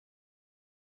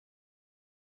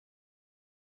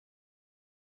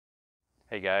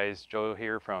Hey guys, Joe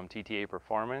here from TTA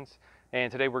Performance, and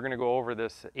today we're going to go over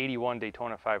this 81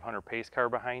 Daytona 500 pace car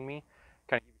behind me.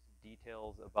 Kind of give you some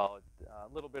details about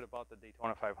a little bit about the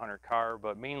Daytona 500 car,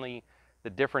 but mainly the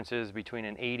differences between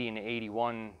an 80 and an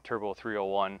 81 Turbo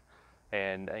 301,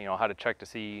 and how to check to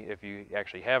see if you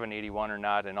actually have an 81 or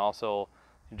not, and also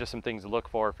just some things to look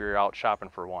for if you're out shopping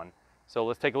for one. So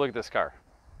let's take a look at this car.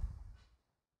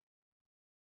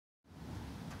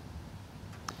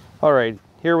 All right,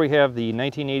 here we have the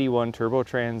 1981 Turbo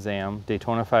Trans Am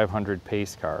Daytona 500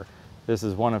 pace car. This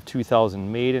is one of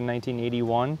 2,000 made in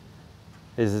 1981.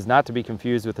 This is not to be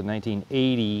confused with the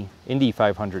 1980 Indy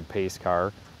 500 pace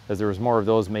car, as there was more of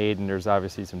those made and there's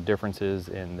obviously some differences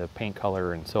in the paint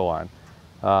color and so on.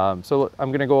 So I'm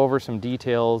going to go over some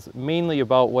details mainly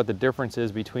about what the difference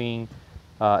is between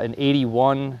an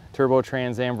 81 Turbo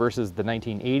Trans Am versus the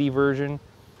 1980 version,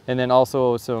 and then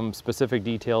also some specific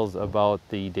details about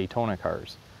the Daytona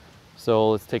cars.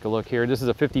 So let's take a look here. This is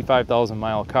a 55,000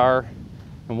 mile car,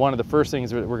 and one of the first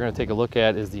things that we're going to take a look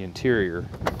at is the interior,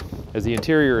 as the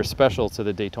interior is special to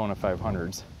the Daytona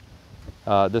 500s.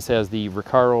 This has the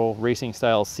Recaro racing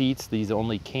style seats. These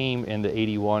only came in the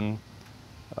 81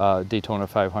 Daytona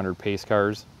 500 pace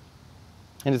cars,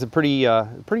 and it's a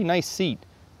pretty nice seat.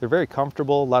 They're very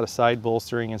comfortable, a lot of side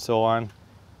bolstering and so on.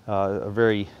 A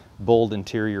very bold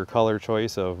interior color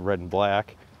choice of red and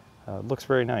black. Looks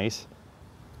very nice.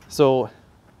 So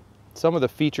some of the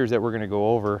features that we're going to go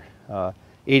over,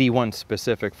 81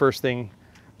 specific. First thing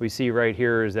we see right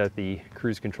here is that the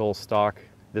cruise control stalk,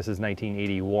 this is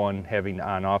 1981 having the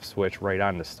on-off switch right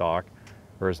on the stalk,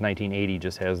 whereas 1980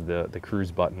 just has the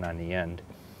cruise button on the end.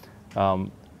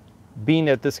 Being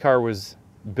that this car was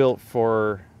built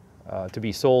for to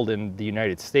be sold in the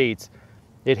United States,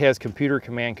 it has computer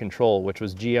command control, which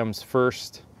was GM's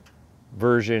first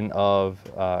version of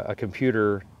a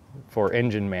computer for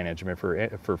engine management,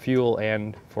 for fuel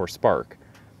and for spark.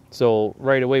 So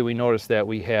right away we notice that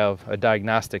we have a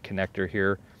diagnostic connector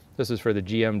here. This is for the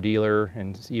GM dealer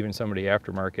and even some of the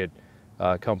aftermarket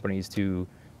companies to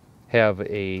have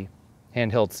a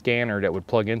handheld scanner that would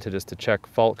plug into this to check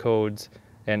fault codes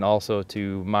and also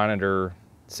to monitor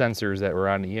sensors that were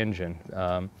on the engine.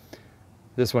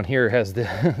 This one here has the,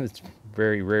 it's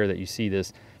very rare that you see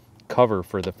this cover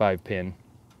for the 5-pin,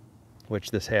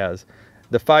 which this has.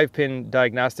 The 5-pin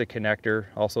diagnostic connector,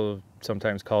 also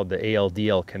sometimes called the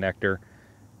ALDL connector,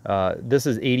 this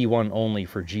is 81 only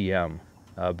for GM.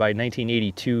 By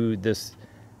 1982, this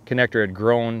connector had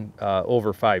grown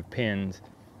over 5 pins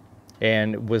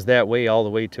and was that way all the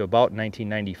way to about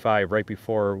 1995, right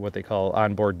before what they call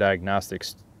onboard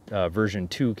diagnostics version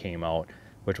 2 came out,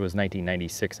 which was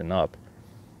 1996 and up.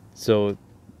 So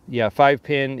yeah,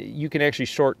 5-pin, you can actually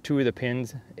short 2 of the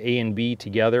pins, A and B,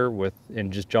 together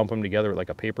and just jump them together with like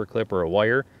a paper clip or a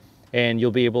wire, and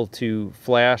you'll be able to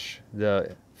flash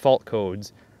the fault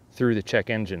codes through the check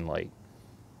engine light.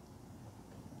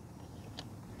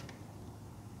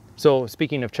 So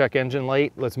speaking of check engine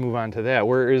light, let's move on to that.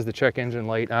 Where is the check engine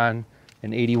light on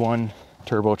an 81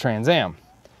 Turbo Trans Am?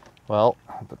 Well,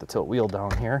 I'll put the tilt wheel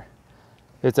down here.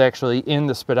 It's actually in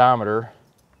the speedometer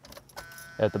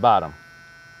at the bottom.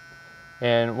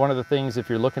 And one of the things, if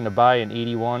you're looking to buy an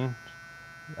 81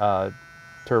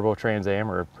 Turbo Trans Am,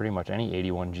 or pretty much any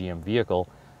 81 GM vehicle,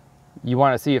 you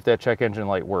want to see if that check engine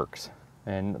light works.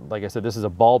 And like I said, this is a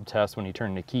bulb test when you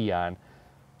turn the key on.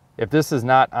 If this is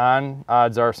not on,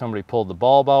 odds are somebody pulled the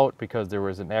bulb out because there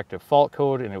was an active fault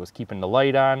code and it was keeping the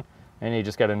light on, and they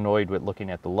just got annoyed with looking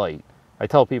at the light. I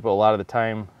tell people a lot of the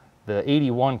time, the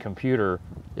 81 computer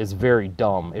is very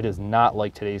dumb. It is not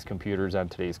like today's computers on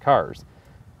today's cars.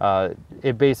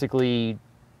 It basically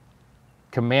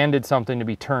commanded something to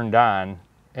be turned on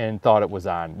and thought it was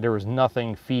on. There was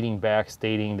nothing feeding back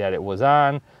stating that it was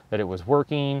on, that it was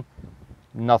working,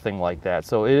 nothing like that.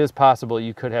 So it is possible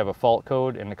you could have a fault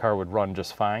code and the car would run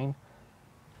just fine.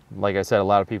 Like I said, a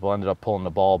lot of people ended up pulling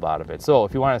the bulb out of it. So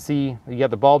if you want to see, you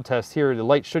got the bulb test here, the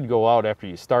light should go out after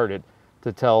you start it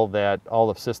to tell that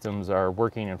all the systems are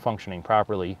working and functioning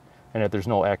properly and that there's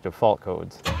no active fault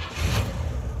codes.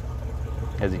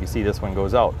 As you can see, this one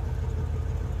goes out.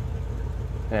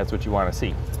 And that's what you want to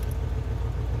see.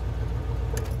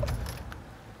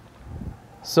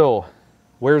 So,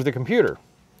 where's the computer?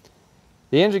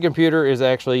 The engine computer is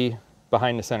actually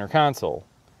behind the center console.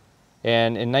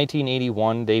 And in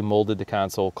 1981, they molded the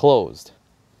console closed,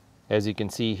 as you can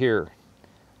see here.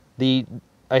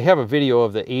 I have a video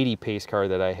of the 80 pace car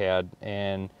that I had,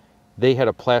 and they had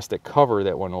a plastic cover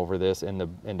that went over this, and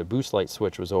the boost light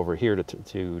switch was over here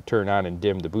to turn on and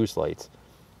dim the boost lights.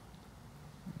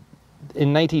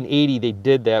 In 1980, they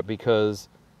did that because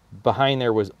behind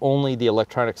there was only the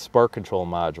electronic spark control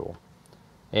module.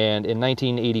 And in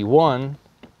 1981,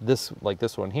 like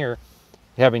this one here,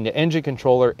 having the engine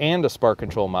controller and a spark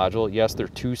control module, yes, they're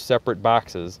two separate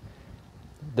boxes.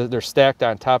 They're stacked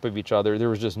on top of each other. There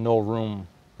was just no room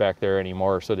back there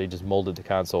anymore, so they just molded the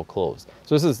console closed.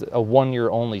 So this is a 1 year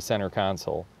only center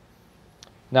console.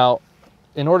 Now,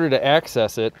 in order to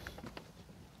access it,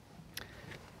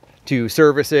 to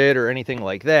service it or anything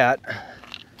like that,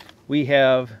 we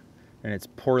have, and it's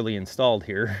poorly installed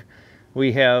here,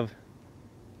 we have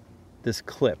this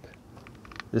clip,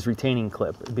 this retaining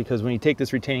clip, because when you take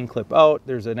this retaining clip out,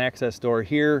 there's an access door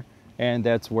here, and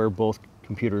that's where both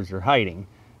computers are hiding.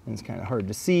 And it's kind of hard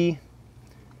to see,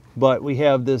 but we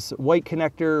have this white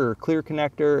connector or clear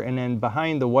connector, and then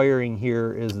behind the wiring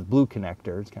here is the blue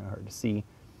connector. It's kind of hard to see.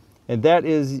 And that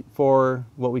is for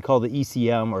what we call the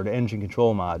ECM, or the engine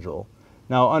control module.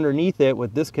 Now underneath it,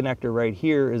 with this connector right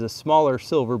here, is a smaller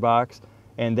silver box,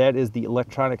 and that is the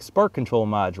electronic spark control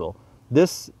module.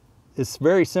 This is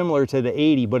very similar to the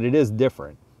 80, but it is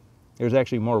different. There's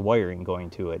actually more wiring going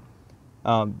to it.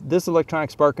 This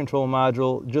electronic spark control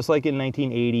module, just like in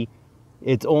 1980,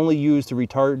 it's only used to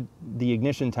retard the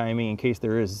ignition timing in case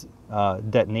there is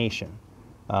detonation.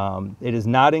 It is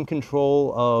not in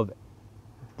control of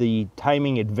the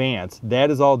timing advance. That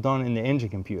is all done in the engine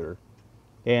computer.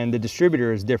 And the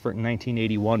distributor is different in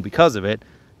 1981 because of it.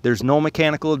 There's no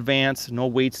mechanical advance, no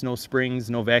weights, no springs,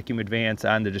 no vacuum advance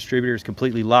on the distributor. Is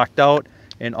completely locked out,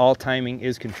 and all timing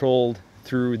is controlled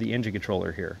through the engine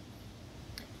controller here.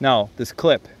 Now, this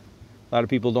clip, a lot of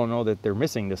people don't know that they're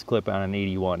missing this clip on an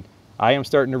 81. I am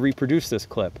starting to reproduce this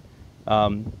clip.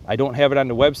 I don't have it on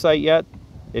the website yet.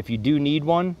 If you do need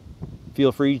one,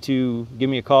 feel free to give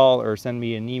me a call or send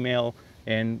me an email,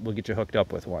 and we'll get you hooked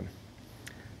up with one.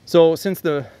 So since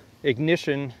the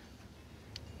ignition,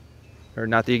 or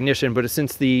not the ignition, but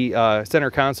since the center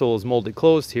console is molded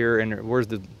closed here, and where's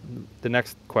the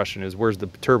next question is, where's the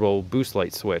turbo boost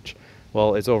light switch?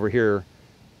 Well, it's over here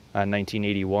on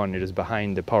 1981. It is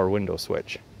behind the power window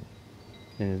switch.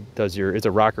 And it's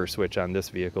a rocker switch on this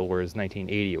vehicle, whereas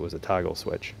 1980 it was a toggle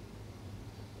switch.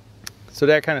 So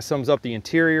that kind of sums up the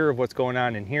interior of what's going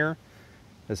on in here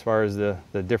as far as the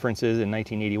differences in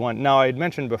 1981. Now, I had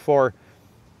mentioned before,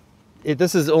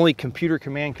 this is only computer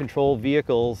command control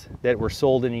vehicles that were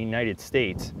sold in the United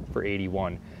States for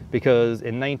 81, because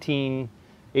in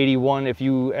 1981, if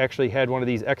you actually had one of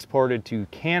these exported to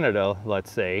Canada,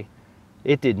 let's say,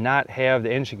 it did not have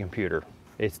the engine computer.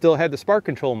 It still had the spark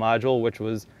control module, which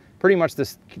was pretty much the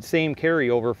same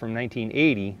carryover from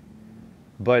 1980,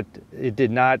 but it did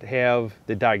not have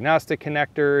the diagnostic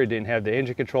connector. It didn't have the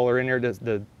engine controller in there.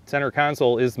 The center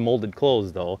console is molded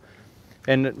closed though.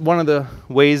 And one of the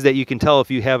ways that you can tell if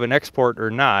you have an export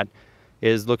or not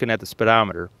is looking at the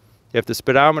speedometer. If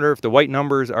the white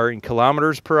numbers are in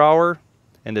kilometers per hour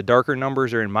and the darker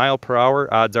numbers are in mile per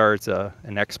hour, odds are it's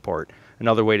an export.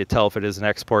 Another way to tell if it is an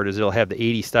export is it'll have the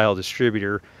 80 style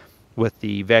distributor with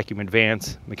the vacuum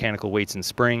advance, mechanical weights and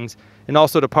springs, and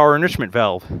also the power enrichment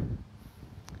valve.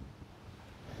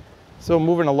 So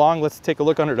moving along, let's take a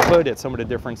look under the hood at some of the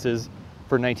differences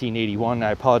for 1981.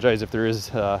 I apologize if there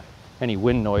is any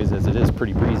wind noise, as it is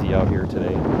pretty breezy out here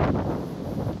today.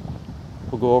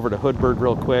 We'll go over the hood bird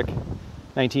real quick.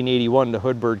 1981, the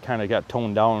hood bird kind of got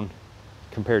toned down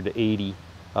compared to 80.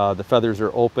 The feathers are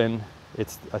open.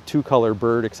 It's a two-color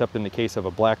bird, except in the case of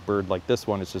a black bird like this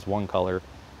one, it's just one color.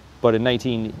 But in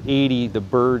 1980, the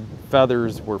bird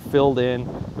feathers were filled in.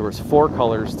 There was 4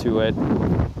 colors to it,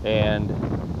 and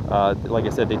like I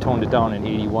said, they toned it down in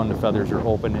 81. The feathers are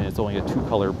open, and it's only a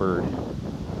 2-color bird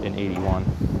in 81.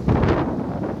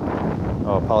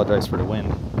 Oh, apologize for the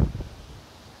wind.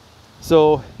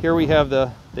 So here we have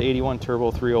the 81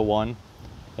 Turbo 301,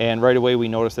 and right away we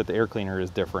notice that the air cleaner is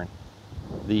different.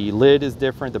 The lid is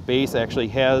different. The base actually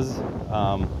has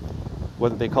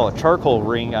what they call a charcoal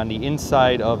ring on the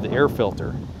inside of the air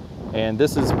filter, and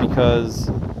this is because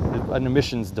an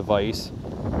emissions device.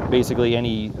 Basically,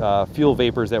 any fuel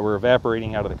vapors that were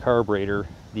evaporating out of the carburetor,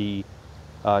 the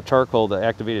charcoal, the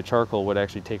activated charcoal, would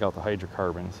actually take out the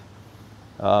hydrocarbons.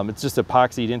 It's just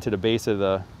epoxied into the base of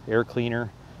the air cleaner.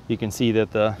 You can see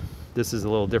that this is a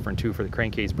little different too for the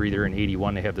crankcase breather. In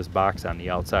 81, they have this box on the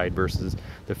outside versus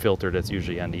the filter that's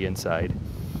usually on the inside.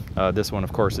 This one,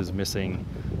 of course, is missing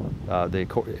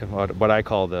what I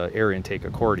call the air intake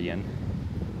accordion.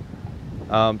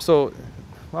 So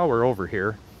while we're over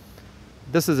here,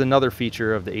 this is another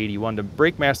feature of the 81. The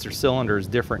brake master cylinder is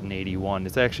different in 81.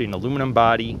 It's actually an aluminum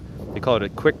body. They call it a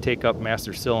quick take-up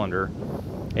master cylinder,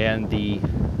 and the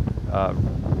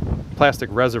plastic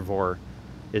reservoir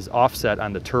is offset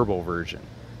on the turbo version.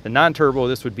 The non-turbo,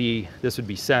 this would be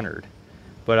centered.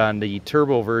 But on the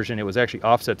turbo version, it was actually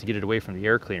offset to get it away from the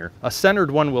air cleaner. A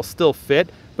centered one will still fit,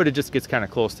 but it just gets kind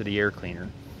of close to the air cleaner.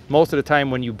 Most of the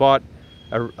time when you bought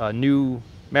a new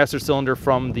master cylinder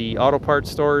from the auto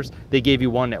parts stores, they gave you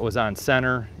one that was on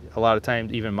center. A lot of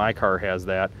times, even my car has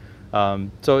that.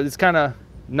 So it's kind of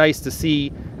nice to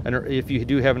see, and if you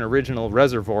do have an original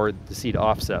reservoir, to see the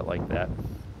offset like that.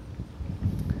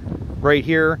 Right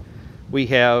here, we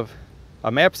have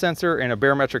a map sensor and a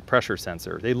barometric pressure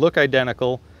sensor. They look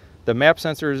identical. The map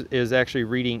sensor is actually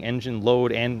reading engine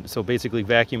load, and so basically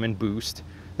vacuum and boost.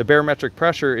 The barometric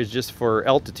pressure is just for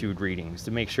altitude readings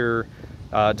to make sure,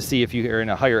 to see if you are in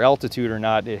a higher altitude or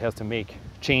not. It has to make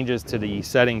changes to the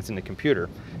settings in the computer.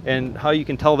 And how you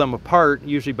can tell them apart,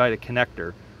 usually by the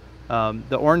connector.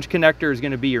 The orange connector is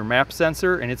going to be your map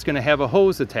sensor, and it's going to have a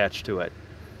hose attached to it.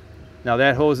 Now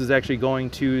that hose is actually going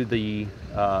to the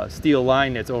steel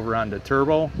line that's over on the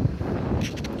turbo.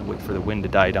 I'll wait for the wind to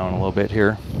die down a little bit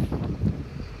here.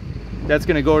 That's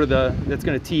going to go to that's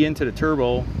going to tee into the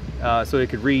turbo, so it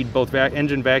could read both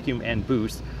engine vacuum and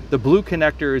boost. The blue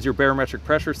connector is your barometric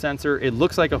pressure sensor. It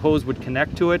looks like a hose would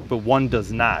connect to it, but one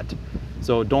does not.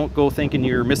 So don't go thinking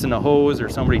you're missing a hose or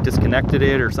somebody disconnected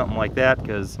it or something like that,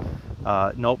 because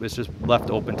nope, it's just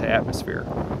left open to atmosphere.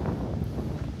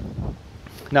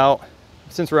 Now,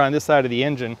 since we're on this side of the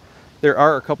engine, there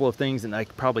are a couple of things, and I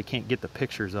probably can't get the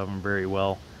pictures of them very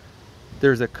well.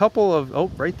 There's a couple of, oh,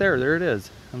 right there it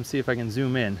is. Let me see if I can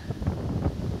zoom in.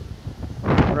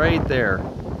 Right there.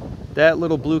 That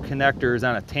little blue connector is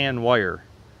on a tan wire.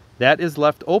 That is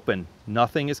left open.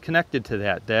 Nothing is connected to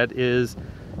that. That is,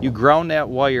 you ground that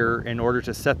wire in order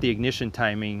to set the ignition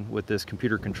timing with this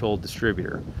computer controlled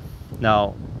distributor.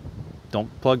 Now,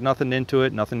 don't plug nothing into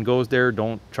it, nothing goes there.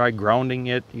 Don't try grounding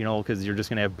it, you know, because you're just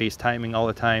gonna have base timing all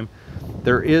the time.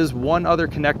 There is one other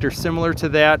connector similar to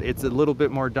that. It's a little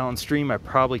bit more downstream. I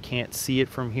probably can't see it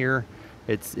from here.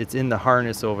 It's in the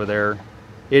harness over there.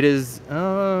 It is,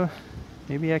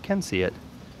 maybe I can see it.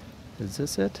 Is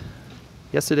this it?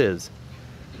 Yes, it is.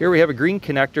 Here we have a green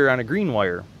connector on a green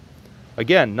wire.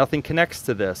 Again, nothing connects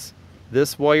to this.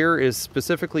 This wire is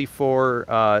specifically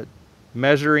for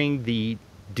measuring the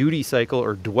duty cycle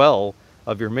or dwell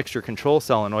of your mixture control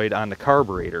solenoid on the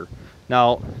carburetor.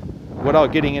 Now,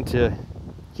 without getting into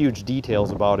huge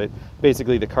details about it,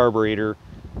 basically the carburetor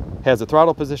has a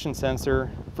throttle position sensor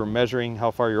for measuring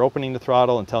how far you're opening the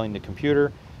throttle and telling the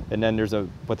computer, and then there's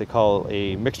what they call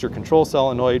a mixture control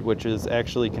solenoid, which is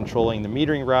actually controlling the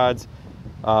metering rods,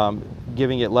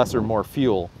 giving it less or more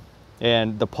fuel.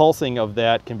 And the pulsing of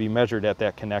that can be measured at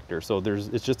that connector. So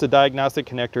it's just a diagnostic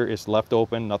connector. It's left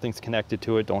open. Nothing's connected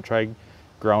to it. Don't try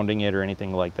grounding it or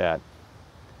anything like that.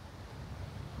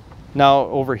 Now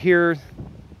over here,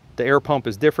 the air pump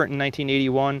is different in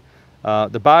 1981.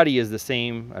 The body is the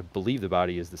same. I believe the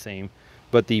body is the same,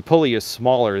 but the pulley is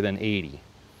smaller than 80.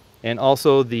 And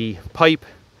also the pipe,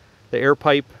 the air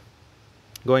pipe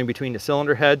going between the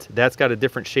cylinder heads, that's got a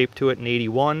different shape to it in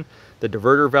 81. The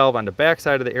diverter valve on the back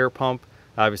side of the air pump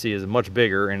obviously is much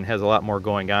bigger and has a lot more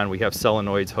going on. We have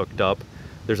solenoids hooked up.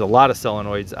 There's a lot of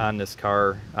solenoids on this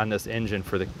car, on this engine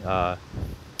for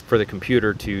the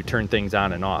computer to turn things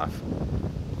on and off.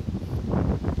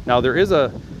 Now there is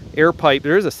a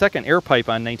second air pipe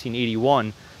on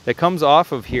 1981 that comes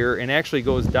off of here and actually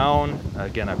goes down.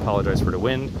 Again, I apologize for the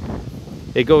wind.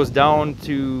 It goes down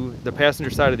to the passenger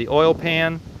side of the oil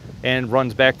pan and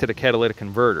runs back to the catalytic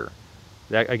converter.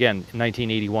 That, again,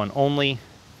 1981 only.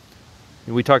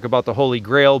 We talk about the Holy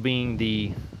Grail being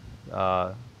the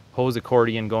hose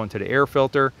accordion going to the air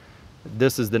filter.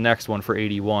 This is the next one for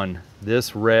 81.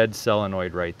 This red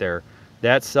solenoid right there.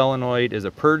 That solenoid is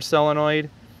a purge solenoid.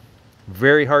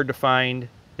 Very hard to find.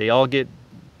 They all get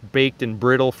baked and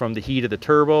brittle from the heat of the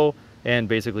turbo and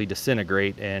basically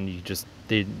disintegrate, and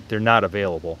they're not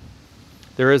available.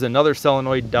 There is another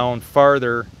solenoid down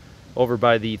farther over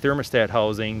by the thermostat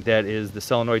housing that is the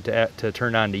solenoid to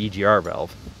turn on the EGR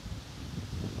valve.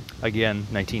 Again,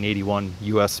 1981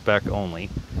 US spec only.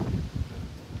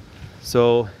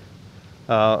 So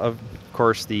of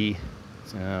course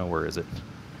where is it?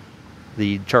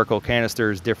 The charcoal canister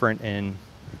is different in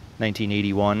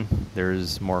 1981.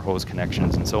 There's more hose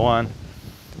connections and so on.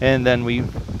 And then we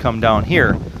come down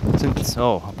here.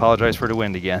 Apologize for the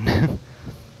wind again.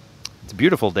 It's a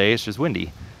beautiful day, it's just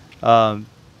windy.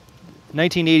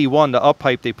 1981, the up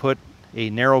pipe, they put a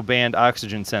narrow band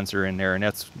oxygen sensor in there, and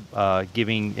that's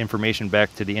giving information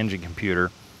back to the engine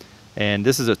computer. And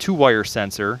this is a 2-wire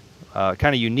sensor, kind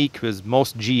of unique because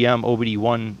most GM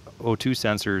OBD1 O2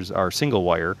 sensors are single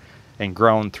wire and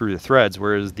ground through the threads,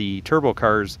 whereas the turbo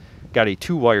cars got a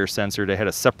 2-wire sensor that had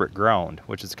a separate ground,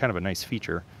 which is kind of a nice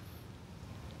feature.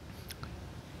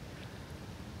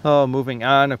 Moving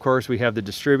on, of course, we have the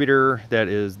distributor that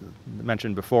is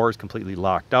mentioned before, is completely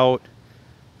locked out.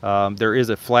 There is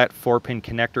a flat 4-pin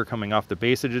connector coming off the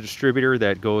base of the distributor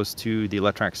that goes to the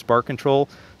electronic spark control.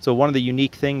 So one of the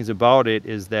unique things about it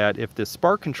is that if the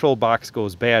spark control box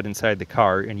goes bad inside the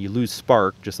car and you lose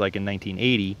spark, just like in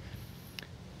 1980,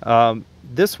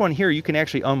 this one here you can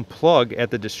actually unplug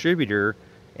at the distributor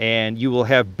and you will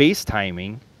have base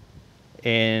timing,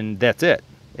 and that's it,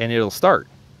 and it'll start.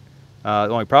 The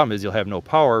only problem is you'll have no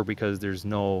power because there's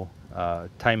no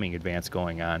timing advance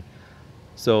going on.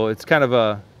 So it's kind of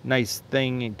a nice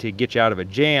thing to get you out of a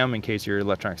jam in case your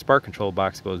electronic spark control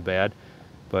box goes bad.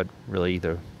 But really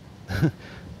the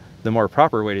more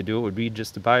proper way to do it would be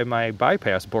just to buy my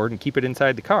bypass board and keep it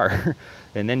inside the car.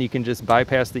 And then you can just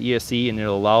bypass the ESC and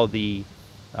it'll allow the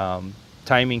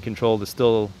timing control to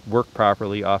still work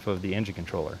properly off of the engine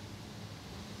controller.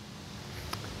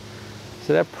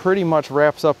 So that pretty much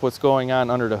wraps up what's going on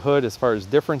under the hood as far as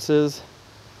differences.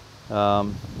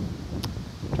 Trying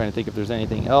to think if there's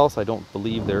anything else. I don't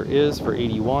believe there is for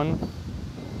 81.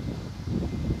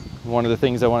 One of the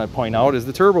things I want to point out is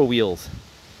the turbo wheels.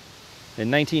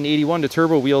 In 1981, the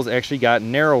turbo wheels actually got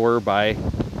narrower by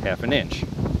 1/2 inch.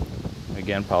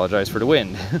 Again, apologize for the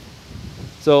wind.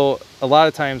 So a lot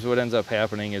of times what ends up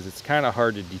happening is it's kind of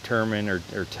hard to determine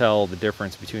or tell the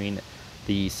difference between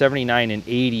the 79 and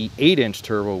 80 8-inch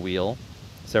turbo wheel,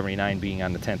 79 being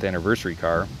on the 10th anniversary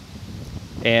car,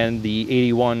 and the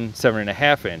 81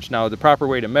 7.5 inch. Now the proper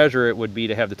way to measure it would be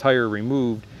to have the tire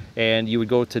removed, and you would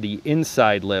go to the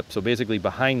inside lip, so basically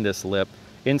behind this lip,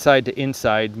 inside to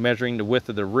inside, measuring the width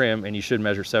of the rim, and you should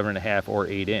measure 7.5 or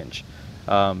 8 inch.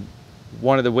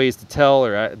 One of the ways to tell,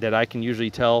 or that I can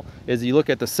usually tell, is you look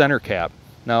at the center cap.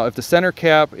 Now if the center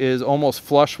cap is almost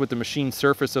flush with the machine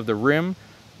surface of the rim,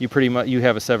 you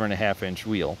have a 7.5 inch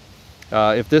wheel.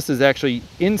 If this is actually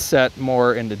inset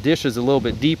more and the dish is a little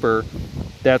bit deeper,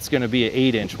 that's going to be an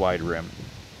 8-inch wide rim.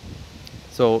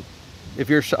 So if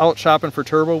you're out shopping for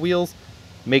turbo wheels,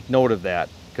 make note of that,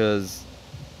 because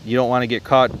you don't want to get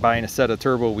caught buying a set of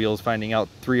turbo wheels finding out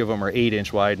 3 of them are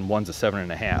 8-inch wide and one's a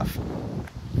 7.5.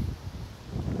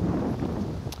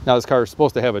 Now this car is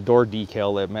supposed to have a door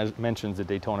decal that mentions the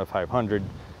Daytona 500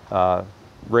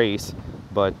 race,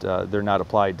 but they're not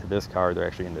applied to this car. They're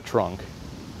actually in the trunk.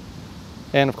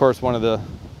 And of course, one of the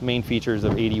main features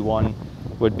of 81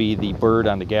 would be the bird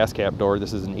on the gas cap door.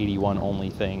 This is an 81 only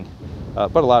thing,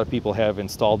 but a lot of people have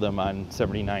installed them on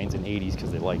 79s and 80s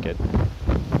because they like it.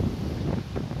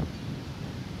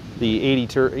 The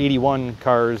 81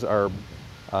 cars are,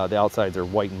 the outsides are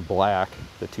white and black,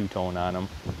 the two-tone on them.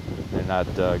 They're not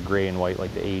gray and white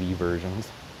like the 80 versions.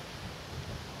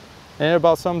 And it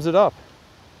about sums it up.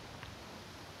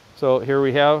 So here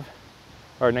we have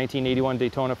our 1981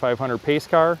 Daytona 500 pace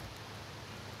car.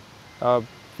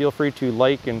 Feel free to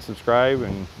like and subscribe,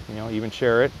 and even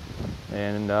share it.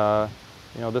 And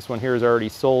this one here is already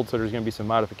sold, so there's going to be some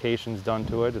modifications done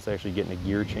to it. It's actually getting a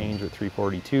gear change with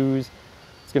 342s.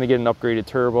 It's going to get an upgraded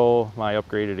turbo, my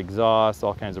upgraded exhaust,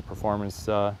 all kinds of performance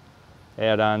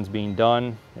add-ons being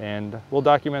done, and we'll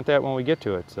document that when we get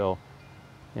to it. So,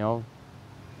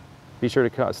 be sure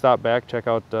to stop back, check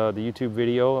out the YouTube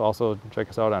video. Also check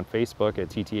us out on Facebook at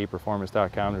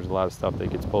TTAperformance.com. There's a lot of stuff that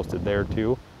gets posted there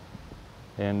too.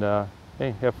 And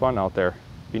hey, have fun out there.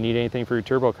 If you need anything for your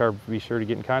turbo car, be sure to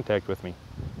get in contact with me.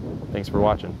 Thanks for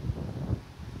watching.